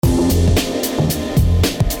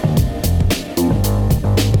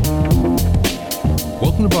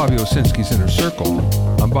Bobby Owsinski's Inner Circle.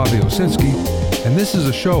 I'm Bobby Owsinski, and this is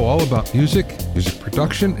a show all about music, music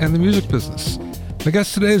production, and the music business. My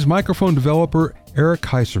guest today is microphone developer Eric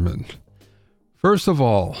Heiserman. First of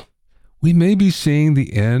all, we may be seeing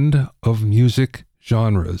the end of music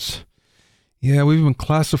genres. Yeah, we've been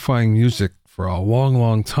classifying music for a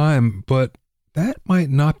long time, but that might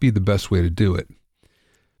not be the best way to do it.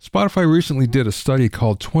 Spotify recently did a study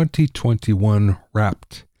called 2021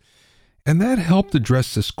 Wrapped, and that helped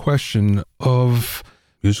address this question of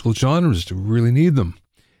musical genres. Do we really need them?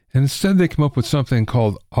 And instead they came up with something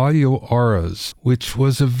called audio auras, which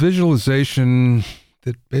was a visualization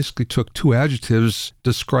that basically took two adjectives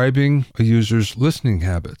describing a user's listening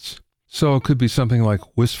habits. So it could be something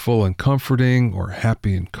like wistful and comforting, or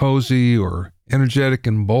happy and cozy, or energetic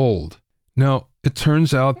and bold. Now, it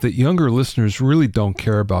turns out that younger listeners really don't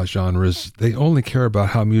care about genres. They only care about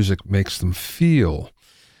how music makes them feel.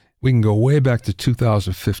 We can go way back to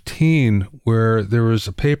 2015, where there was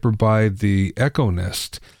a paper by the Echo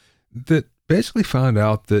Nest that basically found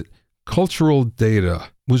out that cultural data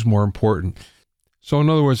was more important. So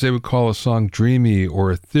in other words, they would call a song dreamy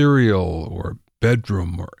or ethereal or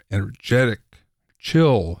bedroom or energetic,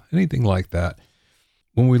 chill, anything like that.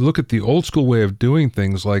 When we look at the old school way of doing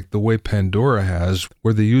things, like the way Pandora has,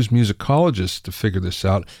 where they use musicologists to figure this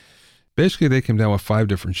out, basically they came down with 5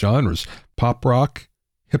 different genres: pop rock,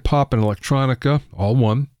 hip hop and electronica, all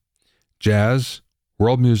one, jazz,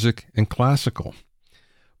 world music, and classical.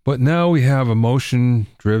 But now we have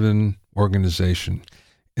emotion-driven organization.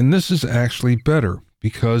 And this is actually better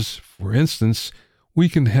because, for instance, we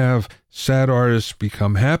can have sad artists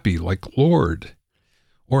become happy, like Lorde,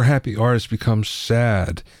 or happy artists become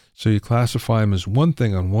sad. So you classify them as one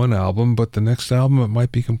thing on one album, but the next album it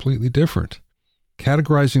might be completely different.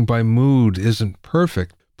 Categorizing by mood isn't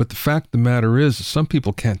perfect, but the fact of the matter is some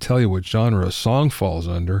people can't tell you what genre a song falls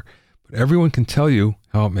under, but everyone can tell you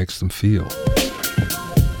how it makes them feel.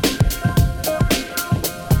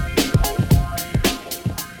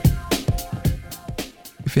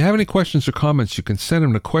 If you have any questions or comments, you can send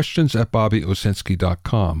them to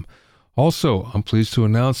questions@bobbyowsinski.com. Also, I'm pleased to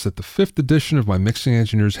announce that the 5th edition of my Mixing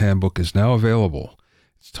Engineer's Handbook is now available.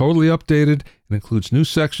 It's totally updated and includes new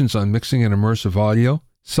sections on mixing and immersive audio,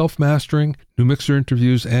 self-mastering, new mixer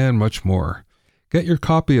interviews, and much more. Get your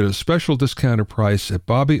copy at a special discounted price at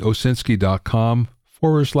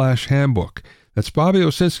bobbyowsinski.com/handbook. That's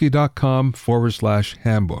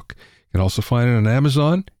bobbyowsinski.com/handbook. You can also find it on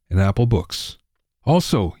Amazon and Apple Books.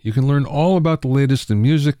 Also, you can learn all about the latest in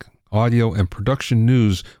music, audio, and production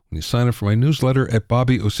news when you sign up for my newsletter at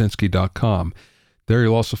bobbyowsinski.com. There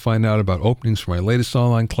you'll also find out about openings for my latest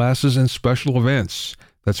online classes and special events.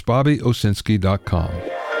 That's bobbyowsinski.com.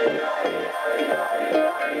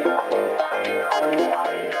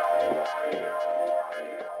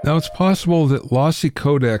 Now, it's possible that lossy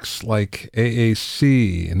codecs like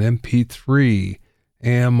AAC and MP3,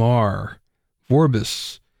 AMR,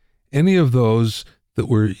 Vorbis, any of those that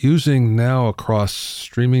we're using now across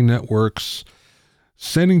streaming networks,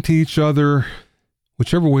 sending to each other,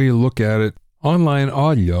 whichever way you look at it, online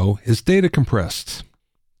audio is data compressed.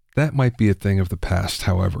 That might be a thing of the past,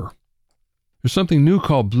 however. There's something new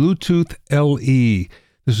called Bluetooth LE.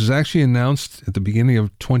 This was actually announced at the beginning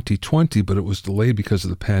of 2020, but it was delayed because of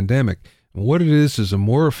the pandemic. And what it is a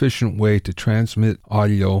more efficient way to transmit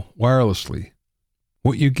audio wirelessly.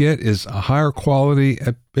 What you get is a higher quality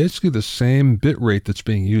at basically the same bit rate that's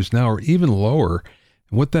being used now, or even lower.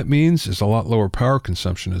 And what that means is a lot lower power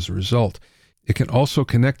consumption as a result. It can also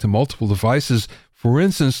connect to multiple devices. For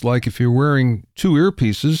instance, like if you're wearing 2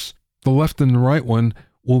 earpieces, the left and the right one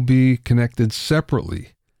will be connected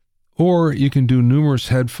separately. Or you can do numerous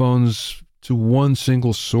headphones to one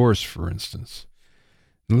single source, for instance.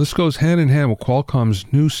 And this goes hand in hand with Qualcomm's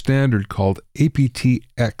new standard called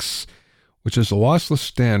aptX, which is a lossless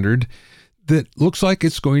standard that looks like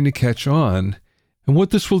it's going to catch on. And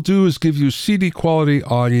what this will do is give you CD quality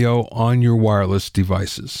audio on your wireless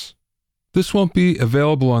devices. This won't be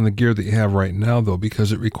available on the gear that you have right now, though,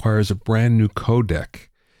 because it requires a brand new codec.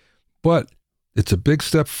 But it's a big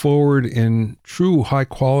step forward in true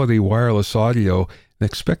high-quality wireless audio, and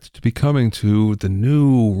expected to be coming to the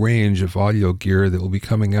new range of audio gear that will be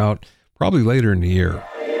coming out probably later in the year.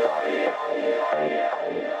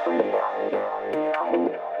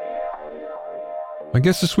 My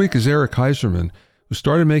guest this week is Eric Heiserman, who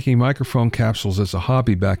started making microphone capsules as a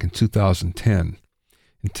hobby back in 2010.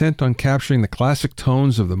 Intent on capturing the classic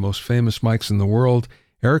tones of the most famous mics in the world,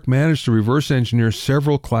 Eric managed to reverse engineer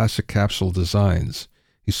several classic capsule designs.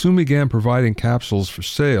 He soon began providing capsules for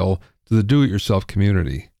sale to the do-it-yourself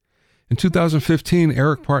community. In 2015,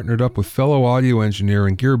 Eric partnered up with fellow audio engineer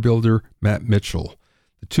and gear builder Matt Mitchell.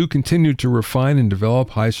 The two continued to refine and develop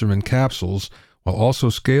Heiserman capsules while also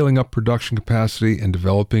scaling up production capacity and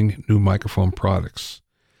developing new microphone products.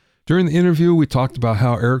 During the interview, we talked about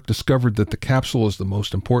how Eric discovered that the capsule is the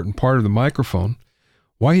most important part of the microphone,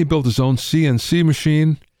 why he built his own CNC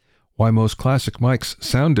machine, why most classic mics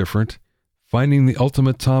sound different, finding the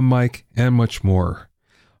ultimate tom mic, and much more.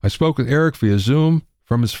 I spoke with Eric via Zoom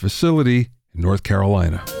from his facility in North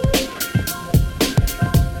Carolina.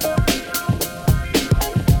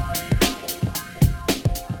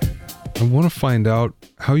 I want to find out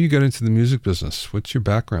how you got into the music business. What's your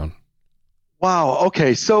background? Wow.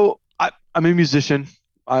 Okay. So I'm a musician.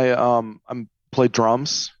 I'm played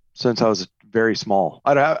drums since I was very small.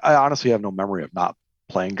 I honestly have no memory of not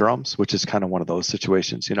playing drums, which is kind of one of those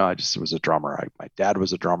situations. I just was a drummer. My dad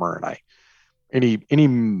was a drummer, and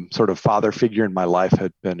any sort of father figure in my life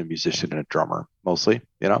had been a musician and a drummer mostly.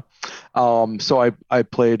 So I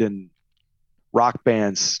played in rock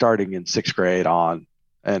bands starting in sixth grade on,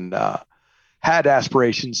 and had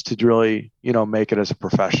aspirations to really, make it as a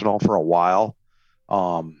professional for a while.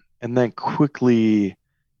 And then quickly,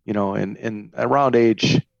 in around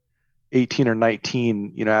age 18 or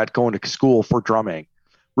 19, I'd go into school for drumming,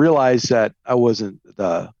 realized that I wasn't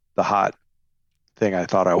the hot thing I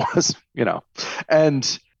thought I was,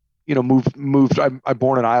 and, moved, I'm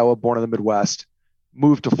born in Iowa, born in the Midwest,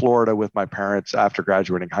 moved to Florida with my parents after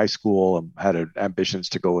graduating high school, and had ambitions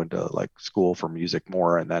to go into like school for music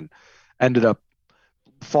more. And then ended up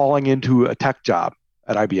falling into a tech job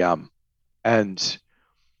at IBM, and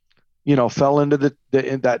fell into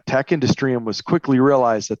in that tech industry, and was quickly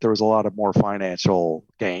realized that there was a lot of more financial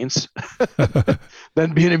gains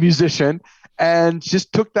than being a musician, and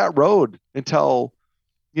just took that road until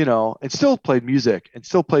and still played music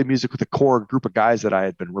with a core group of guys that I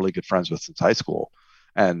had been really good friends with since high school,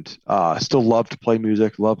 and still loved to play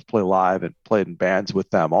music, loved to play live, and played in bands with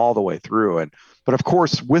them all the way through. But of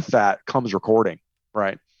course, with that comes recording,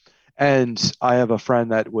 right? And I have a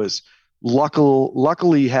friend that was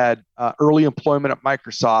luckily had early employment at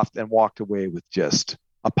Microsoft and walked away with just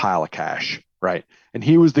a pile of cash, right? And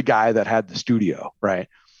he was the guy that had the studio, right?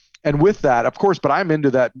 And with that, of course, but I'm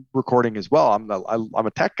into that recording as well. I'm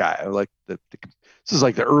a tech guy. I like this is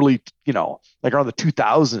like the early, like around the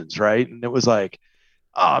 2000s, right? And it was like,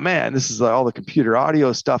 oh man, this is all the computer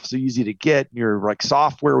audio stuff so easy to get. And your like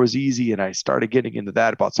software was easy. And I started getting into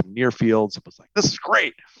that, about some near fields. It was like, this is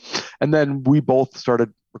great. And then we both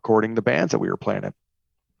started recording the bands that we were playing in.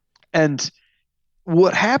 And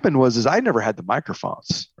what happened is I never had the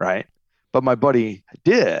microphones, right? But my buddy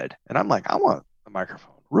did. And I'm like, I want a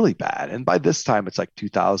microphone really bad. And by this time it's like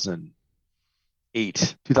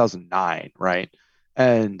 2008, 2009, right?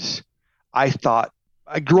 And I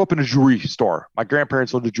grew up in a jewelry store. My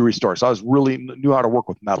grandparents owned a jewelry store. So I knew how to work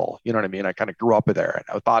with metal. You know what I mean? I kind of grew up there, and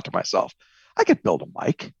I thought to myself, I could build a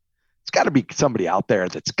mic. It's got to be somebody out there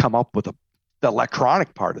that's come up with the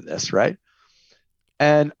electronic part of this, right?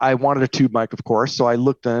 And I wanted a tube mic, of course. So I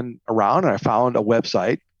looked around, and I found a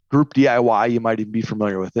website, Group DIY. You might even be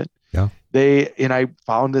familiar with it. Yeah. And I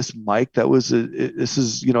found this mic that was a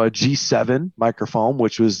G7 microphone,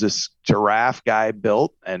 which was this Giraffe guy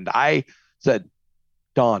built. And I said,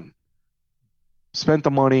 done. Spent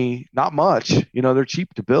the money, not much, they're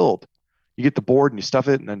cheap to build. You get the board and you stuff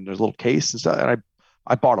it, and then there's a little case and stuff. And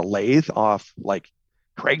I bought a lathe off like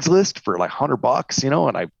Craigslist for like $100,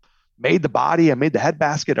 and I made the body, I made the head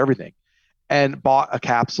basket, everything, and bought a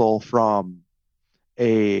capsule from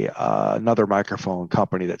another microphone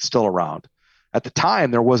company that's still around. At the time,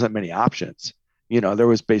 there wasn't many options. There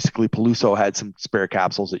was basically Peluso had some spare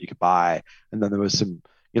capsules that you could buy, and then there was some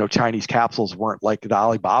Chinese capsules weren't like the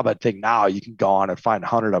Alibaba thing. Now you can go on and find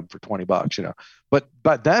 100 of them for $20,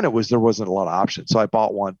 but then there wasn't a lot of options. So I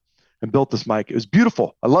bought one and built this mic. It was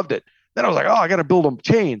beautiful. I loved it. Then I was like, oh, I got to build a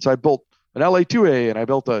chain. So I built an LA2A, and I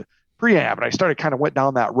built a preamp, and I went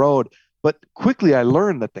down that road. But quickly I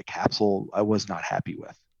learned that the capsule I was not happy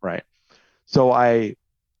with, right? So I,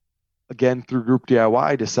 again, through Group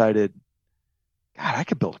DIY, decided, God, I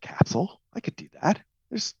could build a capsule. I could do that.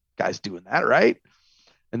 There's guys doing that, right?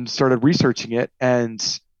 And started researching it, and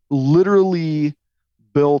literally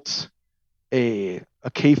built a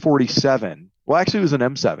K47. Well, actually it was an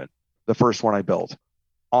M7, the first one I built,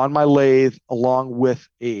 on my lathe, along with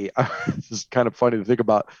this is kind of funny to think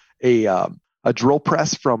about, a drill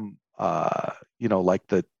press from like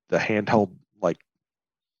the handheld like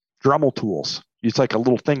Dremel tools. It's like a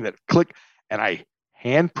little thing that click, and I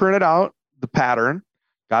hand printed out the pattern,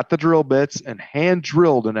 got the drill bits and hand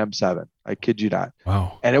drilled an M7. I kid you not.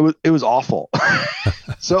 Wow. And it was awful.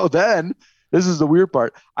 So then this is the weird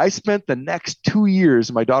part. I spent the next 2 years,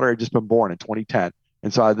 my daughter had just been born in 2010.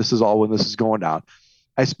 And so this is all when this is going down.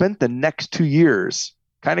 I spent the next 2 years,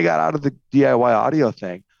 kind of got out of the DIY audio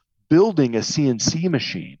thing, building a CNC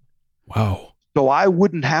machine. Wow. So I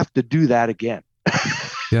wouldn't have to do that again.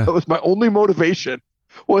 Yeah. That was my only motivation,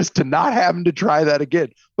 was to not having to try that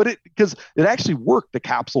again. But because it actually worked, the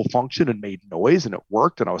capsule functioned and made noise and it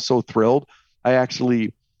worked. And I was so thrilled. I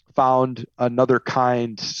actually found another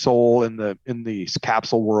kind soul in the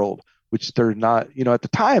capsule world, which they're not, at the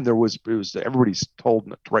time it was everybody's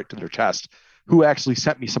told right to their chest, who actually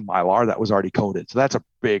sent me some Mylar that was already coded. So that's a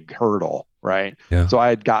big hurdle, right? Yeah. So I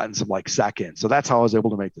had gotten some like seconds. So that's how I was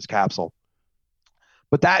able to make this capsule.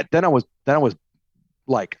 But then I was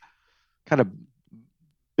like kind of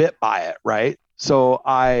bit by it, right?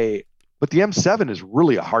 But the M7 is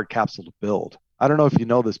really a hard capsule to build. I don't know if you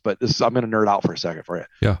know this, but I'm going to nerd out for a second for you.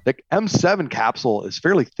 Yeah. The M7 capsule is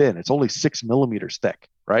fairly thin. It's only 6 millimeters thick,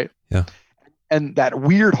 right? Yeah. And that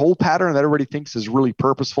weird hole pattern that everybody thinks is really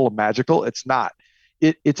purposeful and magical, it's not.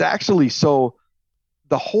 It's actually, so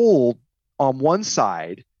the hole on one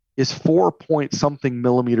side is 4 point something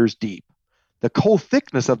millimeters deep. The whole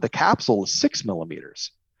thickness of the capsule is 6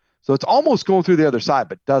 millimeters. So it's almost going through the other side,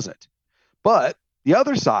 but doesn't. But the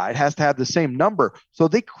other side has to have the same number. So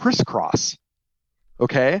they crisscross.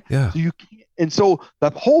 Okay. Yeah. So you can't, and so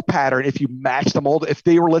the whole pattern, if you match them all, if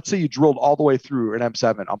they were, let's say you drilled all the way through an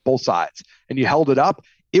M7 on both sides and you held it up,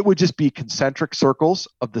 it would just be concentric circles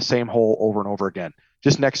of the same hole over and over again,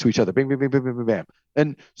 just next to each other. Bing, bing, bing, bing, bing, bing, bam.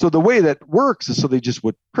 And so the way that works is so they just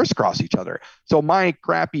would crisscross each other. So my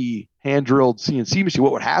crappy hand drilled CNC machine,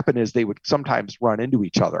 what would happen is they would sometimes run into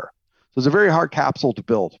each other. So it's a very hard capsule to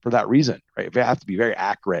build for that reason, right? You have to be very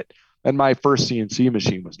accurate. And my first CNC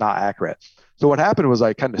machine was not accurate. So what happened was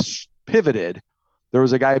I kind of pivoted. There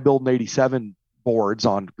was a guy building 87 boards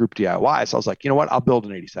on Group DIY. So I was like, you know what? I'll build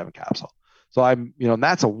an 87 capsule. So and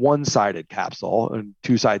that's a one-sided capsule and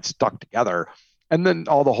two sides stuck together. And then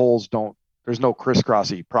all the holes there's no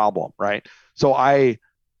crisscrossy problem, right? So I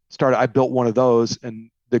built one of those and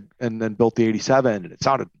then built the 87 and it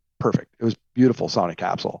sounded perfect. It was beautiful sounding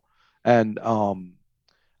capsule. And I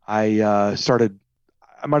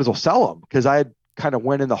might as well sell them because I had kind of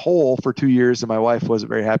went in the hole for 2 years and my wife wasn't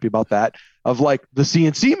very happy about that, of like the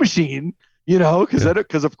CNC machine,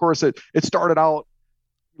 because of course it started out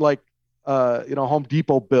like Home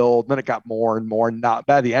Depot build, then it got more and more, and not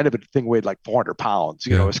by the end of it, the thing weighed like 400 pounds,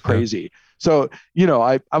 it was crazy. Yeah. So,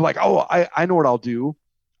 I'm like, I know what I'll do.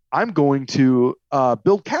 I'm going to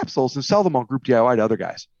build capsules and sell them on Group DIY to other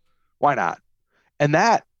guys. Why not? And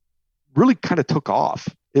that really kind of took off.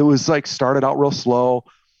 It was like started out real slow.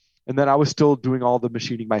 And then I was still doing all the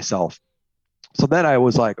machining myself. So then I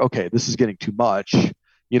was like, okay, this is getting too much,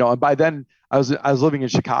 and by then I was living in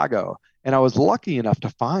Chicago and I was lucky enough to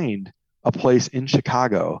find a place in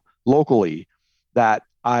Chicago locally that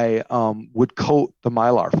I would coat the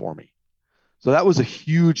Mylar for me. So that was a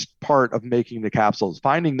huge part of making the capsules.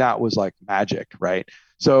 Finding that was like magic, right?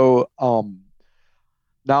 So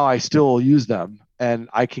now I still use them and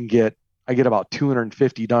I get about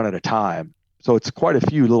 250 done at a time. So it's quite a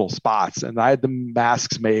few little spots. And I had the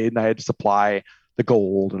masks made and I had to supply the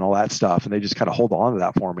gold and all that stuff. And they just kind of hold on to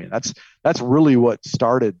that for me. And that's really what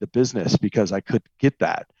started the business, because I could get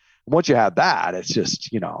that. And once you have that, it's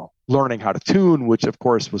just, learning how to tune, which of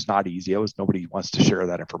course was not easy. Nobody wants to share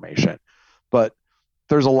that information. But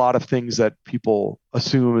there's a lot of things that people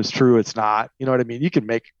assume is true. It's not, you know what I mean? You can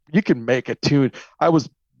make a tune.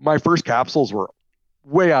 My first capsules were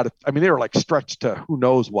way out of, they were like stretched to who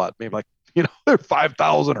knows what, maybe like, they're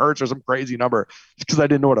 5,000 hertz or some crazy number, because I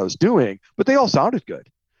didn't know what I was doing, but they all sounded good.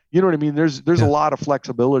 You know what I mean? There's a lot of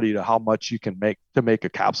flexibility to how much you can make to make a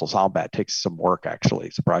capsule sound bad. It takes some work,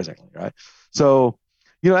 actually, surprisingly, right? So,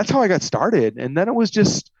 that's how I got started. And then it was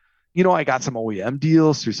just, I got some OEM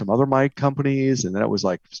deals through some other mic companies. And then it was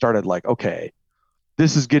like, started like, okay,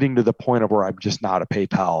 this is getting to the point of where I'm just not a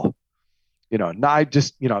PayPal, not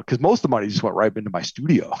just, because most of the money just went right into my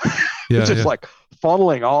studio. It's just like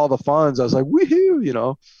funneling all the funds. I was like,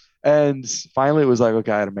 woohoo, and finally it was like,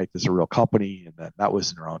 okay, I had to make this a real company. And then that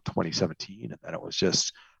was in around 2017. And then it was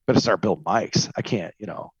just going to start building mics. I can't,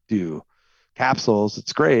 do capsules.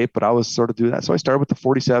 It's great, but I was sort of doing that. So I started with the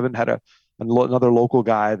 47, had another local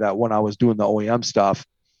guy that when I was doing the OEM stuff,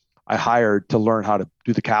 I hired to learn how to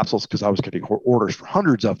do the capsules, because I was getting orders for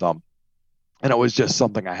hundreds of them. And it was just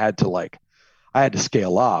something I had to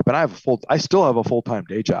scale up. And I still have a full-time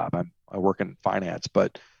day job. I work in finance,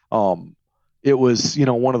 but it was,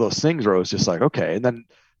 one of those things where it was just like, okay. And then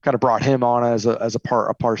kind of brought him on as a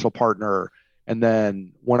partial partner. And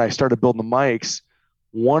then when I started building the mics,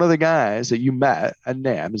 one of the guys that you met at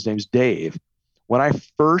NAMM, his name's Dave. When I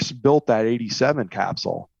first built that 87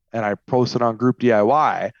 capsule and I posted on Group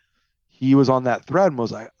DIY, he was on that thread and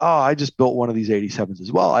was like, "Oh, I just built one of these 87s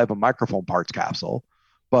as well. I have a microphone parts capsule,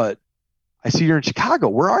 but I see you're in Chicago.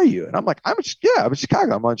 Where are you?" And I'm like, I'm in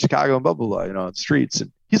Chicago. I'm on Chicago and blah, blah, blah, on the streets.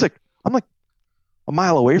 And he's like, I'm like a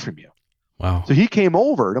mile away from you. Wow. So he came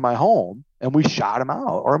over to my home and we shot him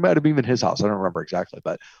out, or it might have been even his house. I don't remember exactly,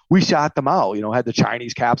 but we shot them out, had the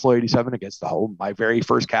Chinese capsule 87 against my very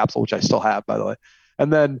first capsule, which I still have, by the way.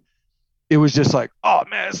 And then it was just like, "Oh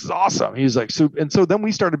man, this is awesome." He's like, "Soup." And so then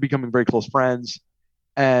we started becoming very close friends.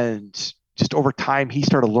 And just over time, he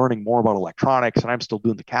started learning more about electronics, and I'm still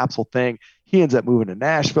doing the capsule thing. He ends up moving to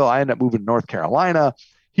Nashville. I end up moving to North Carolina.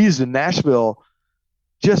 He's in Nashville,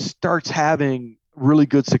 just starts having really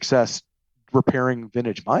good success repairing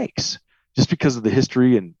vintage mics just because of the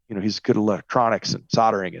history. And, he's good at electronics and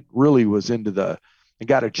soldering, and really was and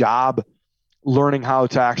got a job learning how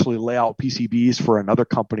to actually lay out PCBs for another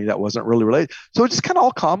company that wasn't really related. So it just kind of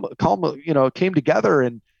all came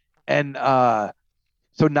together.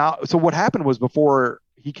 So what happened was, before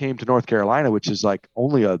he came to North Carolina, which is like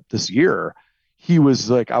only this year, he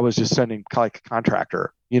was like, I was just sending like a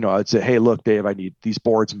contractor, I'd say, "Hey, look, Dave, I need these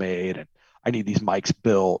boards made and I need these mics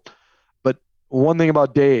built." But one thing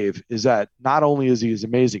about Dave is that not only is he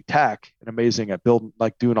amazing tech and amazing at building,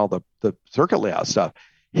 like doing all the circuit layout stuff,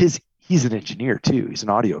 he's an engineer too. He's an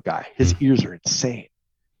audio guy. His ears are insane.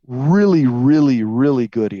 Really, really, really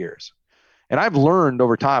good ears. And I've learned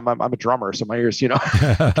over time, I'm a drummer, so my ears,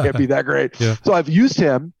 can't be that great. Yeah. So I've used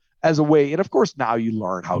him as a way. And of course, now you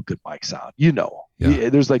learn how good mics sound.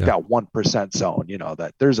 There's like that 1% zone,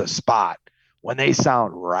 that there's a spot when they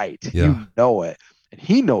sound right. Yeah. It. And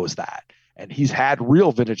he knows that. And he's had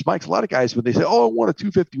real vintage mics. A lot of guys, when they say, "Oh, I want a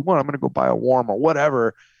 251, I'm going to go buy a Warm or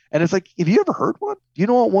whatever." And it's like, have you ever heard one? Do you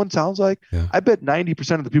know what one sounds like? Yeah. I bet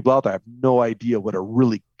 90% of the people out there have no idea what a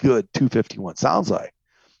really good 251 sounds like.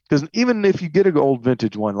 Because even if you get an old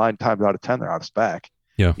vintage one, 9 times out of 10, they're out of spec.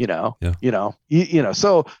 Yeah.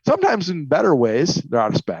 So sometimes in better ways, they're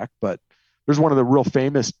out of spec. But there's one of the real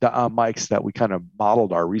famous mics that we kind of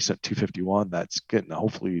modeled our recent 251 that's getting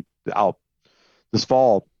hopefully out this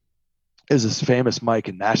fall, is this famous mic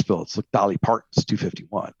in Nashville. It's like Dolly Parton's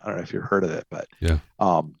 251. I don't know if you've heard of it, but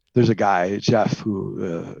there's a guy, Jeff,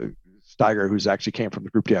 Steiger, who's actually came from the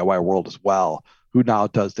Group DIY world as well, who now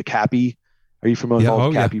does the Cappy. Are you familiar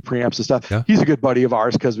with Cappy preamps and stuff? Yeah. He's a good buddy of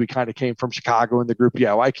ours because we kind of came from Chicago in the Group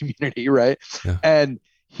DIY community, right? Yeah. And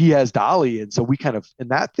he has Dolly. And so we and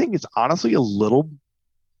that thing is honestly a little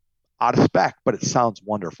out of spec, but it sounds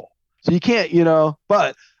wonderful. So you can't,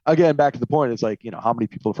 but again, back to the point, it's like, how many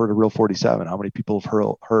people have heard a real 47? How many people have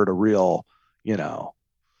heard a real,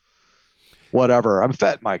 whatever.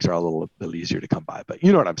 FET mics are a little bit easier to come by, but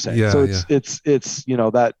you know what I'm saying? Yeah, so it's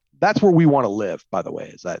that's where we want to live, by the way,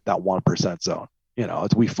 is that 1% zone.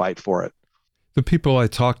 As we fight for it. The people I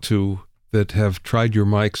talk to that have tried your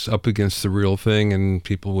mics up against the real thing, and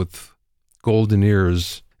people with golden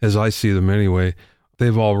ears, as I see them anyway,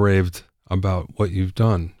 they've all raved about what you've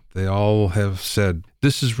done. They all have said,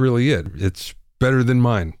 "This is really it. It's better than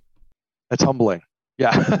mine." That's humbling.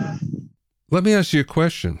 Yeah. Let me ask you a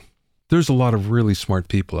question. There's a lot of really smart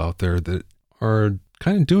people out there that are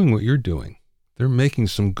kind of doing what you're doing. They're making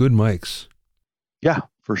some good mics. Yeah,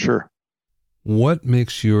 for sure. What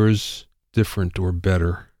makes yours different or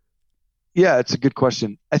better? Yeah, it's a good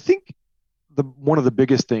question. I think one of the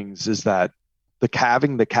biggest things is that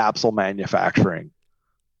having the capsule manufacturing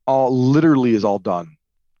literally is all done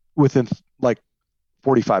within like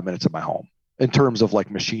 45 minutes of my home in terms of like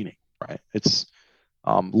machining, right? It's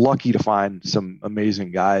lucky to find some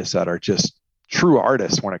amazing guys that are just true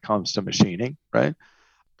artists when it comes to machining, right?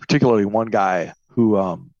 Particularly one guy who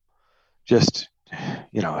it's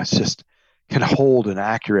just can hold an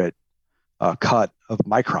accurate cut of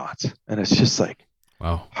microns. And it's just like,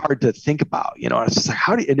 wow, hard to think about, and it's just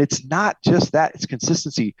like, and it's not just that, it's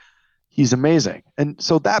consistency. He's amazing. And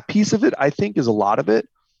so that piece of it, I think, is a lot of it.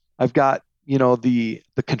 I've got, the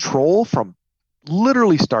control from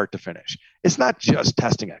literally start to finish. It's not just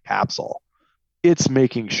testing a capsule. It's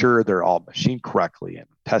making sure they're all machined correctly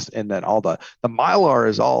and then all the Mylar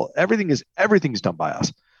is everything's done by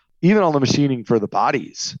us. Even all the machining for the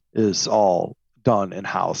bodies is all done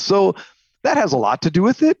in-house. So that has a lot to do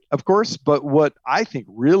with it, of course. But what I think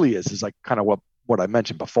really is like kind of what I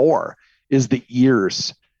mentioned before is the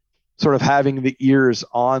ears, sort of having the ears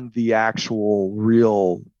on the actual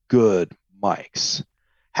real good mics,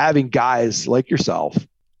 having guys like yourself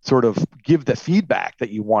sort of give the feedback that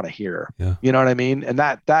you want to hear. Yeah. You know what I mean? And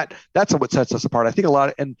that's what sets us apart. I think a lot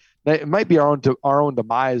of, and it might be our own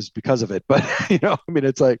demise because of it, but I mean,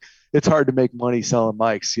 it's like, it's hard to make money selling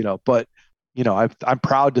mics, but I'm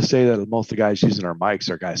proud to say that most of the guys using our mics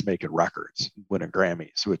are guys making records, winning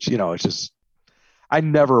Grammys, which, it's just, I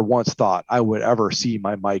never once thought I would ever see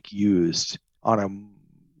my mic used on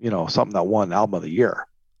something that won album of the year.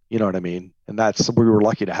 You know what I mean? And we were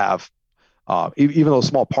lucky to have, even though a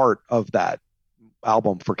small part of that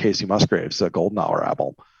album for Casey Musgraves, the Golden Hour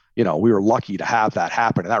album, we were lucky to have that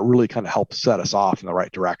happen. And that really kind of helped set us off in the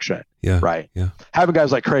right direction. Yeah. Right. Yeah. Having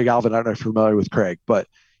guys like Craig Alvin, I don't know if you're familiar with Craig, but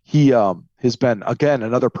he has been, again,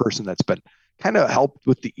 another person that's been kind of helped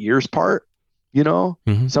with the ears part,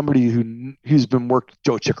 Mm-hmm. somebody who's been worked with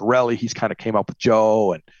Joe Ciccarelli. He's kind of came up with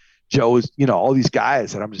Joe, and Joe's, all these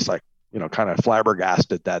guys that I'm just like, kind of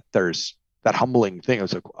flabbergasted that there's that humbling thing. I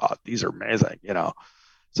was like, oh, these are amazing,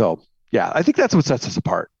 So yeah, I think that's what sets us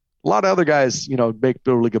apart. A lot of other guys, make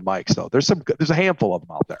really good mics though. There's a handful of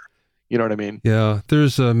them out there. You know what I mean? Yeah.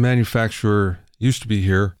 There's a manufacturer used to be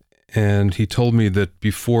here, and he told me that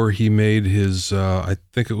before he made his, I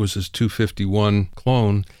think it was his 251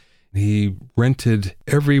 clone, he rented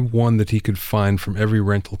every one that he could find from every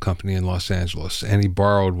rental company in Los Angeles, and he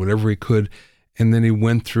borrowed whatever he could, and then he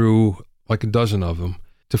went through like a dozen of them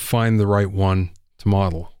to find the right one to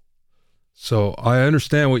model. So I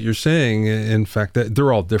understand what you're saying. In fact, that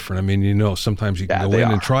they're all different. I mean, sometimes you can go in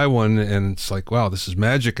and try one, and it's like, wow, this is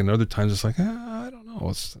magic, and other times it's like, I don't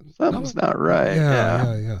know, something's not right.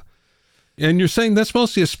 Yeah. And you're saying that's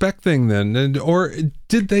mostly a spec thing then, or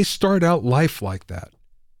did they start out life like that?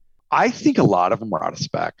 I think a lot of them are out of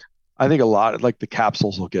spec. I think a lot, like the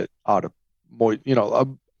capsules will get out of more,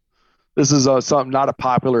 this is something, not a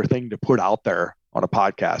popular thing to put out there on a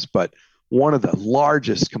podcast, but one of the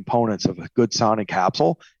largest components of a good sounding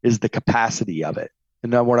capsule is the capacity of it.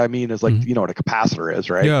 And then what I mean is like, Mm-hmm. What a capacitor is,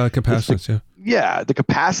 right? Yeah, capacitance, Yeah, the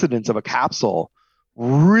capacitance of a capsule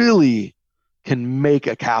really can make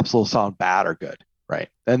a capsule sound bad or good, right?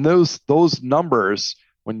 And those numbers,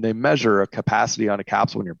 when they measure a capacity on a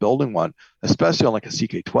capsule when you're building one, especially on like a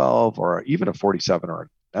CK12 or even a 47 or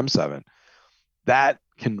an M7, that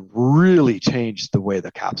can really change the way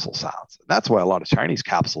the capsule sounds. And that's why a lot of Chinese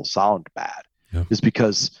capsules sound bad, is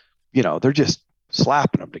because, they're just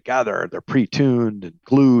slapping them together. They're pre-tuned and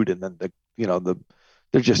glued, and then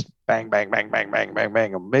they're just bang, bang, bang, bang, bang, bang,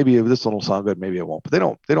 bang. And maybe this one will sound good, maybe it won't. But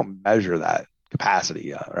they don't measure that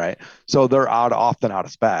capacity, right? So they're often out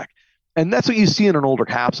of spec. And that's what you see in an older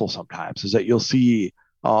capsule sometimes, is that you'll see,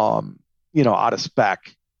 out of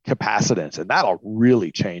spec capacitance, and that'll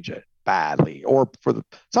really change it badly. Or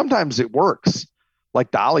sometimes it works.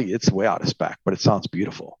 Like Dolly, it's way out of spec, but it sounds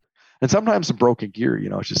beautiful. And sometimes the broken gear,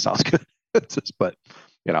 it just sounds good.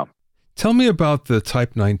 Tell me about the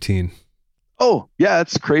Type 19. Oh yeah,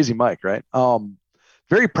 it's a crazy mic, right?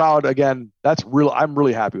 Very proud. Again, I'm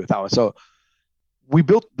really happy with that one. So we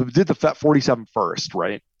did the FET 47 first,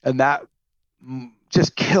 right? And that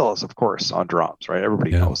just kills, of course, on drums, right? Everybody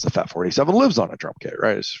knows the FET 47 lives on a drum kit,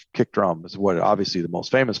 right? It's kick drum is what obviously the most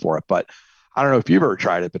famous for it, but I don't know if you've ever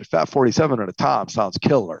tried it, but a FET 47 on a tom sounds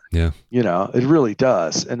killer. Yeah. It really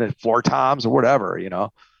does. And then floor toms or whatever,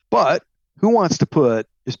 but who wants to put,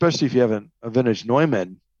 especially if you have a vintage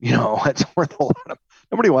Neumann, it's worth a lot of,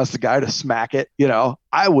 nobody wants the guy to smack it.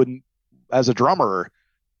 I wouldn't, as a drummer,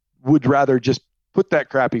 would rather just put that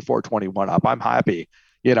crappy 421 up. I'm happy.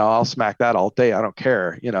 I'll smack that all day. I don't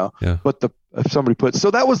care, but if somebody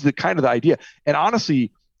so that was the kind of the idea. And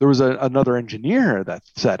honestly, there was another engineer that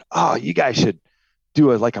said, oh, you guys should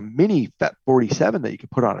do a mini FET 47 that you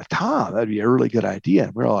could put on a tom. That'd be a really good idea.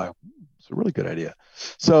 And we were like, it's a really good idea.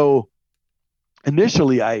 So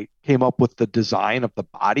initially I came up with the design of the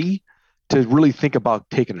body to really think about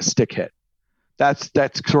taking a stick hit. That's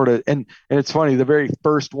sort of, and it's funny, the very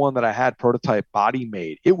first one that I had prototype body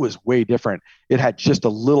made, it was way different. It had just a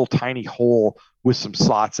little tiny hole with some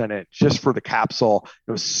slots in it just for the capsule.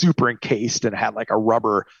 It was super encased and had like a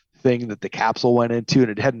rubber thing that the capsule went into, and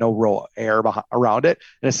it had no real air around it.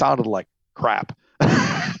 And it sounded like crap.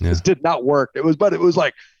 This did not work. It was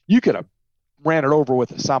like, you could have ran it over with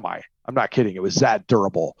a semi. I'm not kidding. It was that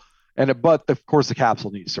durable. But of course the capsule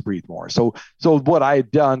needs to breathe more. So what I had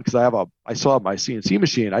done, because I still have my CNC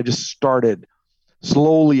machine, I just started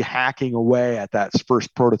slowly hacking away at that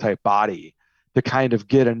first prototype body to kind of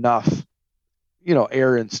get enough,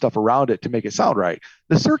 air and stuff around it to make it sound right.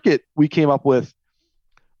 The circuit we came up with,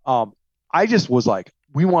 I just was like,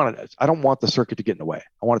 I don't want the circuit to get in the way.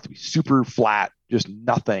 I want it to be super flat, just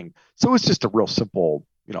nothing. So it's just a real simple,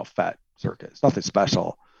 FET circuit. It's nothing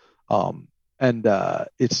special. and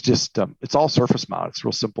it's just it's all surface mount. It's a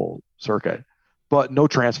real simple circuit, but no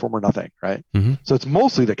transformer, nothing, right? Mm-hmm. So it's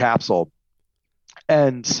mostly the capsule.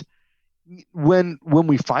 And when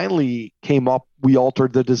we finally came up, we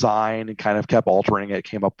altered the design and kind of kept altering it.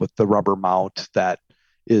 Came up with the rubber mount that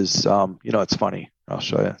is, it's funny. I'll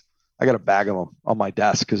show you. I got a bag of them on my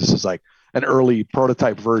desk because this is like an early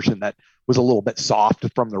prototype version that was a little bit soft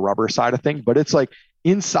from the rubber side of thing, but it's like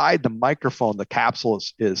inside the microphone, the capsule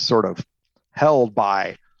is sort of held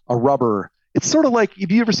by a rubber. It's sort of like,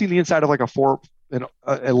 have you ever seen the inside of like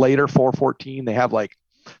a later 414? They have like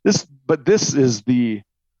this, but this is it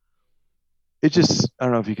just, I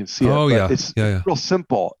don't know if you can see it. Oh, yeah. It's Yeah. real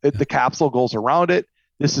simple. The capsule goes around it.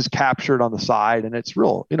 This is captured on the side, and it's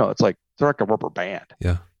real, it's like a rubber band.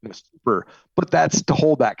 Yeah. It's super, but that's to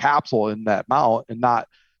hold that capsule in that mount and not,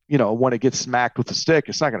 when it gets smacked with the stick,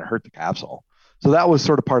 it's not going to hurt the capsule. So that was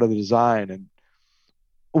sort of part of the design. And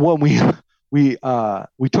when we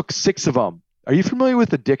took 6 of them. Are you familiar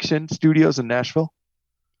with Addiction Studios in Nashville?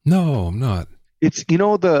 No, I'm not. It's,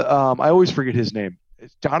 I always forget his name.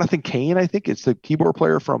 It's Jonathan Cain, I think. It's the keyboard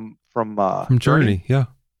player from Journey. Yeah.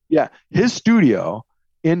 Yeah. His studio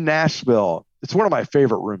in Nashville. It's one of my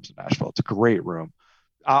favorite rooms in Nashville. It's a great room.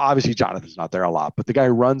 Obviously, Jonathan's not there a lot, but the guy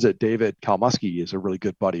who runs it, David Kalmusky, is a really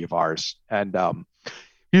good buddy of ours. And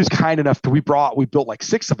he was kind enough we built like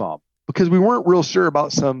 6 of them because we weren't real sure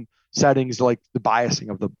about some settings like the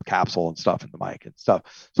biasing of the capsule and stuff and the mic and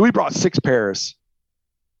stuff. So we brought 6 pairs.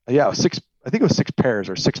 Yeah, 6. I think it was 6 pairs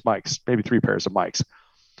or 6 mics, maybe 3 pairs of mics.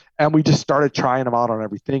 And we just started trying them out on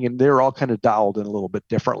everything. And they were all kind of dialed in a little bit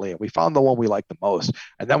differently. And we found the one we liked the most.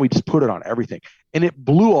 And then we just put it on everything. And it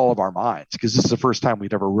blew all of our minds because this is the first time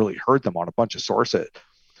we'd ever really heard them on a bunch of sources.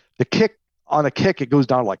 On a kick, it goes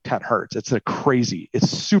down to like 10 hertz. It's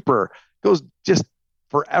goes just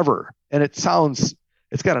forever. And it's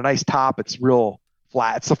got a nice top. It's real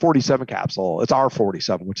flat. It's a 47 capsule. It's our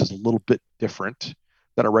 47, which is a little bit different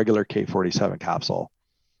than a regular K47 capsule.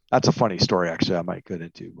 That's a funny story, actually, I might get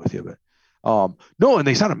into with you. But no, and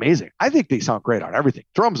they sound amazing. I think they sound great on everything.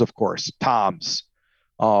 Drums, of course, toms.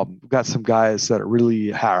 We've got some guys that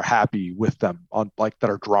really are happy with them that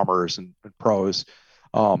are drummers and pros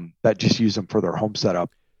that just use them for their home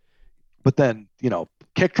setup. But then,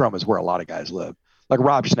 kick drum is where a lot of guys live. Like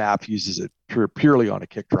Rob Schnapp uses it purely on a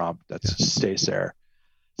kick drum that stays there.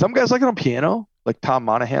 Some guys like it on piano, like Tom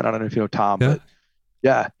Monahan. I don't know if you know Tom, but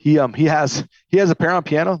yeah, he has a pair on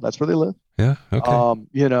piano. That's where they live. Yeah. Okay.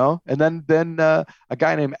 And then a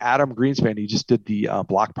guy named Adam Greenspan. He just did the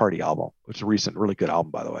Block Party album, which is a recent, really good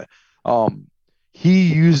album, by the way. He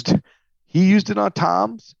used it on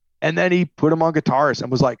toms, and then he put them on guitars and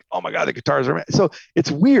was like, "Oh my god, the guitars are." So it's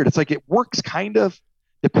weird. It's like it works kind of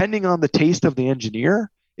depending on the taste of the engineer.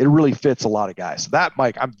 It really fits a lot of guys. So that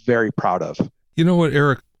mic, I'm very proud of. You know what,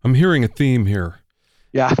 Eric? I'm hearing a theme here.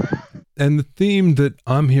 Yeah. And the theme that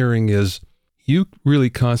I'm hearing is you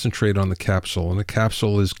really concentrate on the capsule, and the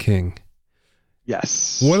capsule is king.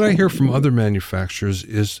 Yes. What I hear from other manufacturers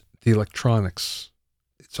is the electronics.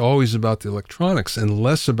 It's always about the electronics and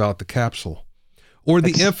less about the capsule. Or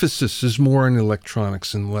the emphasis is more on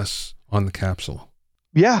electronics and less on the capsule.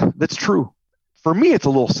 Yeah, that's true. For me, it's a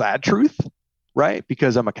little sad truth, right?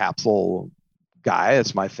 Because I'm a capsule guy.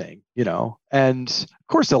 It's my thing, And of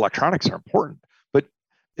course, the electronics are important.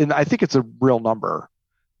 And I think it's a real number.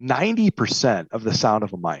 90% of the sound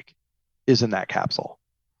of a mic is in that capsule.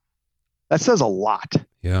 That says a lot.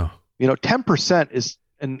 Yeah. 10% is,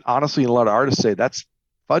 and honestly, a lot of artists say that's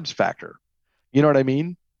fudge factor. You know what I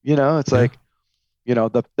mean? It's like,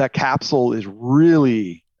 that capsule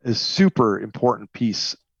is super important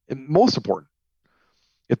piece, and most important.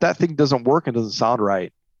 If that thing doesn't work and doesn't sound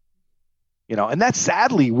right, and that's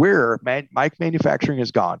sadly where mic manufacturing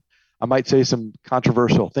has gone. I might say some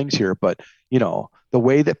controversial things here, but the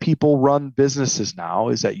way that people run businesses now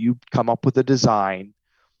is that you come up with a design,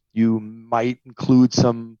 you might include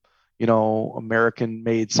some, American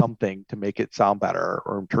made something to make it sound better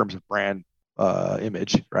or in terms of brand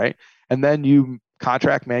image, right? And then you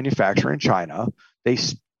contract manufacture in China. They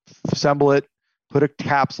assemble it, put a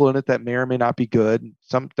capsule in it that may or may not be good.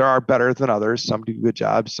 There are better than others. Some do good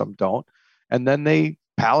jobs, some don't. And then they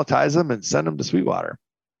palletize them and send them to Sweetwater.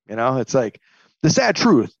 It's like the sad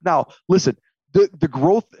truth. Now, listen, the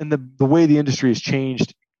growth and the way the industry has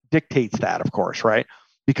changed dictates that, of course, right?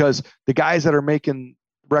 Because the guys that are making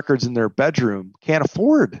records in their bedroom can't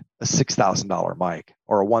afford a $6,000 mic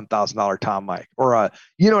or a $1,000 tom mic or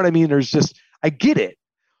you know what I mean? I get it,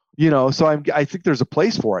 so I think there's a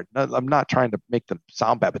place for it. I'm not trying to make them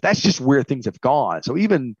sound bad, but that's just where things have gone. So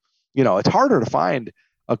even, it's harder to find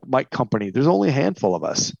a mic company. There's only a handful of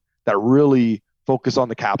us that really focus on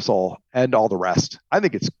the capsule and all the rest. I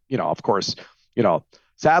think it's, of course,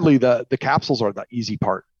 sadly the capsules are the easy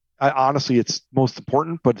part. Honestly, it's most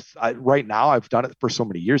important, but right now I've done it for so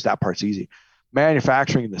many years. That part's easy.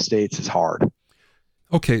 Manufacturing in the States is hard.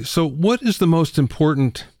 Okay. So what is the most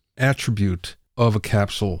important attribute of a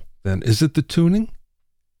capsule then? Is it the tuning?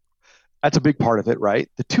 That's a big part of it, right?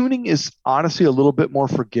 The tuning is honestly a little bit more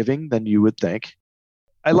forgiving than you would think.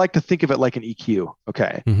 I like to think of it like an EQ.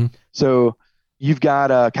 Okay. Mm-hmm. So you've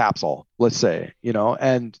got a capsule, let's say,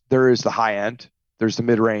 and there is the high end, there's the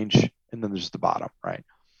mid range, and then there's the bottom, right?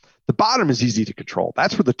 The bottom is easy to control.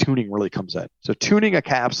 That's where the tuning really comes in. So tuning a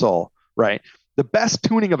capsule, right? The best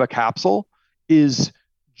tuning of a capsule is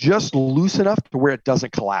just loose enough to where it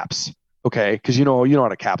doesn't collapse. Okay. Because you know how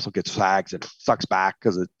a capsule gets sags and sucks back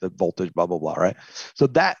because of the voltage, blah, blah, blah, right? So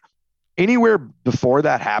that anywhere before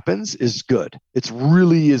that happens is good. It's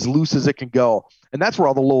really as loose as it can go. And that's where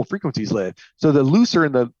all the low frequencies live. So the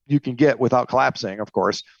looser you can get without collapsing, of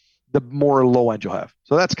course, the more low end you'll have.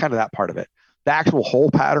 So that's kind of that part of it. The actual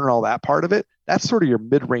hole pattern, all that part of it, that's sort of your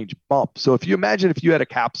mid-range bump. So if you imagine if you had a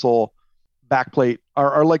capsule backplate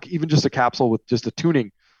or like even just a capsule with just a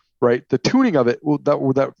tuning, right? The tuning of it,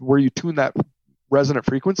 that where you tune that resonant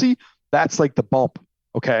frequency, that's like the bump.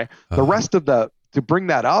 Okay. The rest of to bring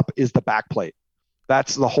that up is the backplate.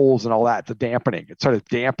 That's the holes and all that, the dampening. It sort of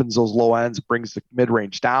dampens those low ends, brings the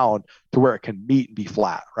mid-range down to where it can meet and be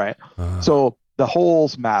flat, right? So the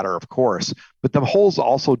holes matter, of course, but the holes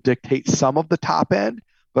also dictate some of the top end,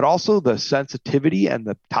 but also the sensitivity and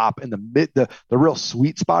the top and the mid, the real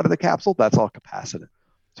sweet spot of the capsule. That's all capacitant.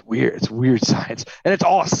 It's weird. It's weird science, and it's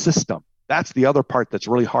all a system. That's the other part that's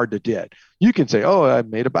really hard to do. You can say, "Oh, I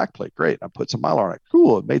made a backplate. Great. I put some mylar on it.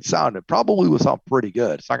 Cool. It made sound. It probably will sound pretty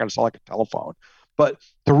good. It's not going to sound like a telephone." But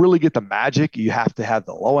to really get the magic, you have to have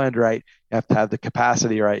the low end right. You have to have the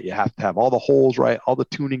capacity right. You have to have all the holes right. All the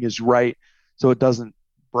tuning is right, so it doesn't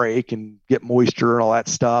break and get moisture and all that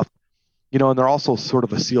stuff. And they're also sort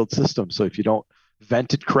of a sealed system. So if you don't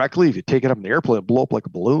vent it correctly, if you take it up in the airplane, it'll blow up like a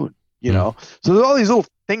balloon. So there's all these little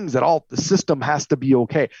things that the system has to be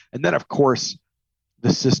okay. And then of course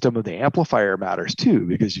the system of the amplifier matters too,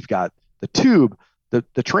 because you've got the tube,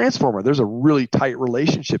 the transformer, there's a really tight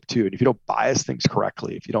relationship to it. If you don't bias things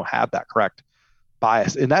correctly, if you don't have that correct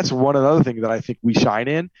bias, and that's another thing that I think we shine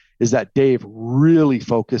in, is that Dave really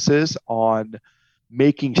focuses on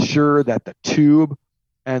making sure that the tube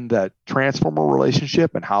and the transformer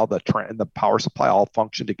relationship and how and the power supply all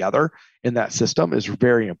function together in that system is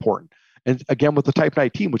very important. And again, with the Type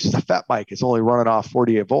 19, which is a FET mic, it's only running off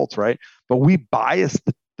 48 volts, right? But we bias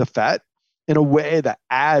the FET in a way that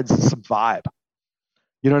adds some vibe.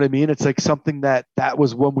 You know what I mean? It's like something that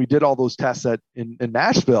was when we did all those tests in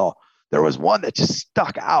Nashville. There was one that just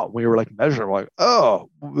stuck out. We were like measuring, we're like,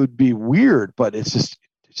 oh, it would be weird, but it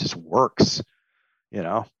just works.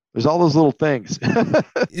 There's all those little things.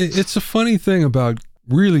 It's a funny thing about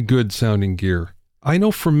really good sounding gear. I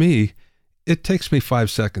know for me, it takes me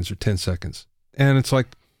 5 seconds or 10 seconds. And it's like,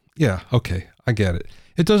 yeah, okay, I get it.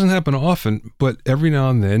 It doesn't happen often, but every now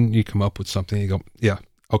and then you come up with something and you go, yeah,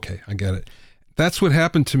 okay, I get it. That's what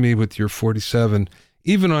happened to me with your 47,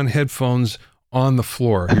 even on headphones on the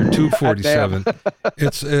floor, your 247.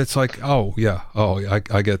 It's like, oh yeah,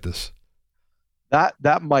 I get this.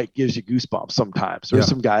 That mic gives you goosebumps sometimes. There's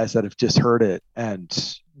some guys that have just heard it, and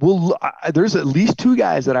there's at least 2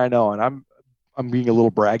 guys that I know, and I'm being a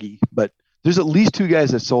little braggy, but there's at least 2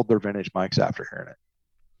 guys that sold their vintage mics after hearing it.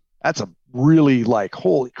 That's a really like,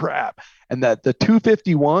 holy crap. And that the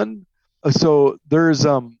 251. So there's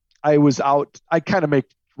I kind of make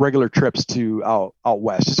regular trips to out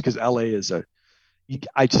west just because LA is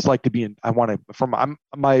I just like to be in. I've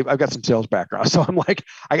got some sales background, so I'm like,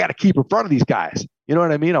 I got to keep in front of these guys. You know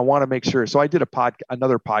what I mean? I want to make sure. So I did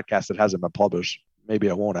another podcast that hasn't been published. Maybe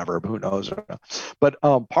I won't ever, but who knows? But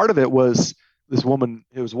part of it was this woman,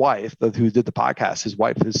 his wife, who did the podcast. His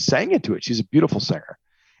wife has sang into it. She's a beautiful singer,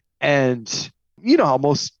 and you know how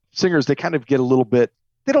most singers, they kind of get a little bit.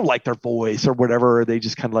 They don't like their voice or whatever. They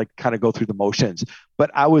just kind of go through the motions.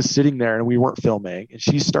 But I was sitting there and we weren't filming, and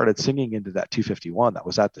she started singing into that 251 that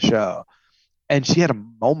was at the show. And she had a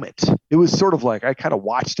moment. It was sort of like, I kind of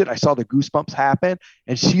watched it. I saw the goosebumps happen,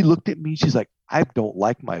 and she looked at me. She's like, I don't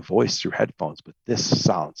like my voice through headphones, but this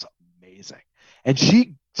sounds amazing. And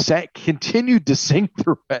she continued to sing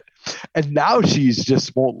through it. And now she's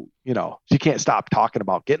just, she can't stop talking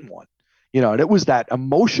about getting one, and it was that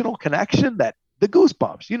emotional connection, that the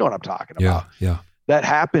goosebumps, you know what I'm talking about. Yeah. That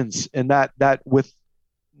happens. And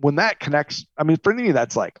when that connects, I mean, for me,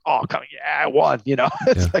 that's like, oh, yeah, I won,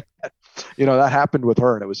 it's like that. that happened with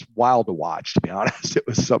her, and it was wild to watch, to be honest. It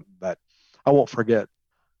was something that I won't forget.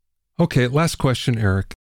 Okay, last question,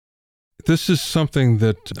 Eric. This is something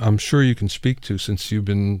that I'm sure you can speak to since you've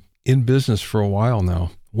been in business for a while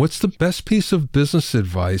now. What's the best piece of business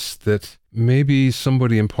advice that maybe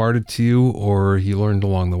somebody imparted to you or you learned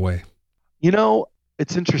along the way?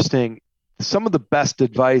 It's interesting. Some of the best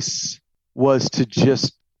advice was to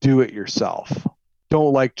just do it yourself.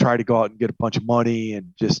 Don't try to go out and get a bunch of money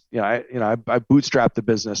and just, I bootstrapped the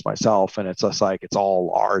business myself, and it's just it's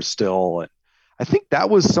all ours still. And I think that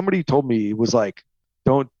was somebody told me, was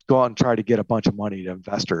don't go out and try to get a bunch of money to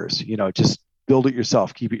investors, just build it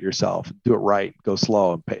yourself, keep it yourself, do it right, go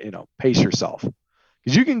slow, and pace yourself.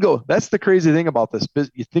 Because you can go, that's the crazy thing about this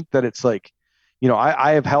business. You think that it's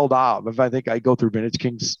I have held off. If I think I go through Vintage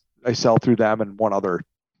Kings, I sell through them and one other,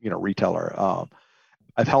 retailer.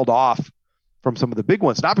 I've held off from some of the big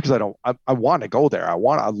ones, not because I want to go there.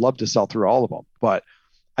 I'd love to sell through all of them, but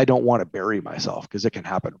I don't want to bury myself because it can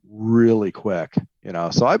happen really quick,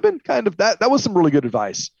 So I've been kind of that was some really good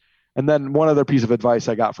advice. And then one other piece of advice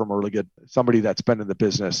I got from somebody that's been in the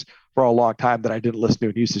business for a long time that I didn't listen to,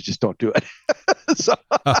 and he says, just don't do it. So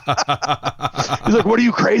he's like, what are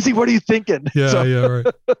you, crazy? What are you thinking? Yeah, right.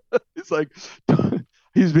 He's like,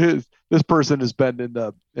 this person has been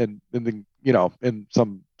in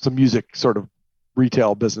some music sort of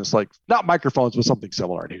retail business, not microphones, but something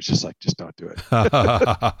similar. And he was just like, just don't do it.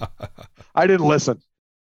 I didn't listen.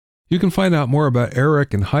 You can find out more about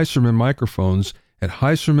Eric and Heiserman microphones at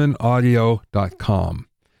heisermanaudio.com.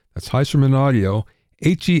 That's Heiserman Audio,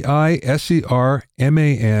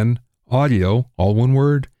 HEISERMAN audio, all one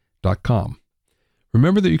word, .com.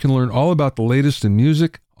 Remember that you can learn all about the latest in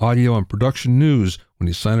music, audio, and production news when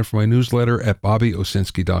you sign up for my newsletter at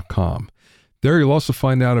BobbyOwsinski.com. There you'll also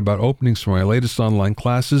find out about openings for my latest online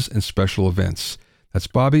classes and special events. That's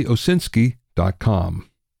BobbyOwsinski.com.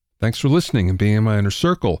 Thanks for listening and being in my inner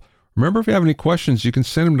circle. Remember, if you have any questions, you can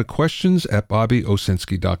send them to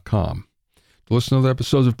questions@BobbyOwsinski.com. To listen to other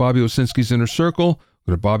episodes of Bobby Owsinski's Inner Circle,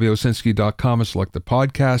 go to BobbyOwsinski.com and select the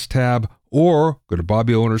podcast tab, or go to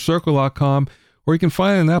BobbyOwinnerCircle.com, where you can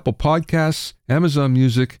find it on Apple Podcasts, Amazon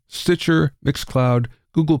Music, Stitcher, Mixcloud,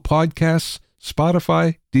 Google Podcasts,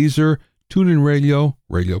 Spotify, Deezer, TuneIn Radio,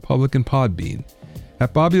 Radio Public, and Podbean.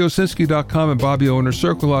 At BobbyOwsinski.com and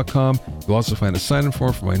BobbyOwinnerCircle.com, you'll also find a sign-in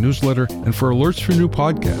form for my newsletter and for alerts for new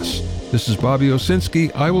podcasts. This is Bobby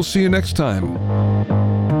Owsinski. I will see you next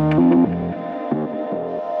time.